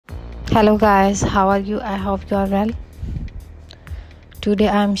Hello guys, how are you? I hope you are well. Today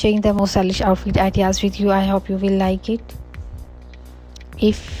I am sharing the most stylish outfit ideas with you. I hope you will like it.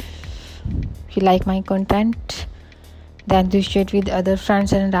 If you like my content, then do share it with other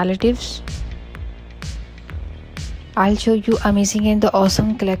friends and relatives. I'll show you amazing and the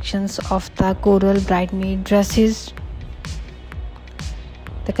awesome collections of the coral bridesmaid dresses.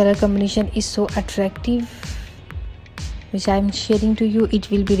 The color combination is so attractive, which I am sharing to you. It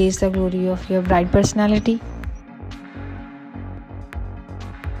will be raise the glory of your bride personality.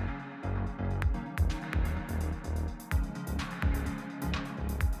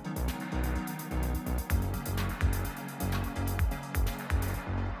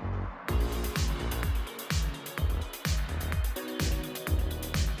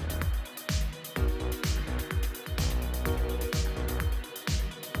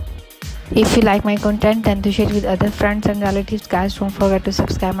 If you like my content, then do share it with other friends and relatives. Guys, don't forget to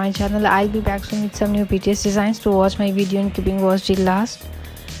subscribe my channel. I'll be back soon with some new BTS designs. To watch my video and keeping watch till last.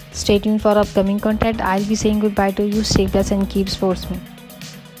 Stay tuned for upcoming content. I'll be saying goodbye to you. Stay blessed and keep sports me.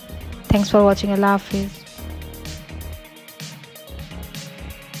 Thanks for watching. Allah Hafiz.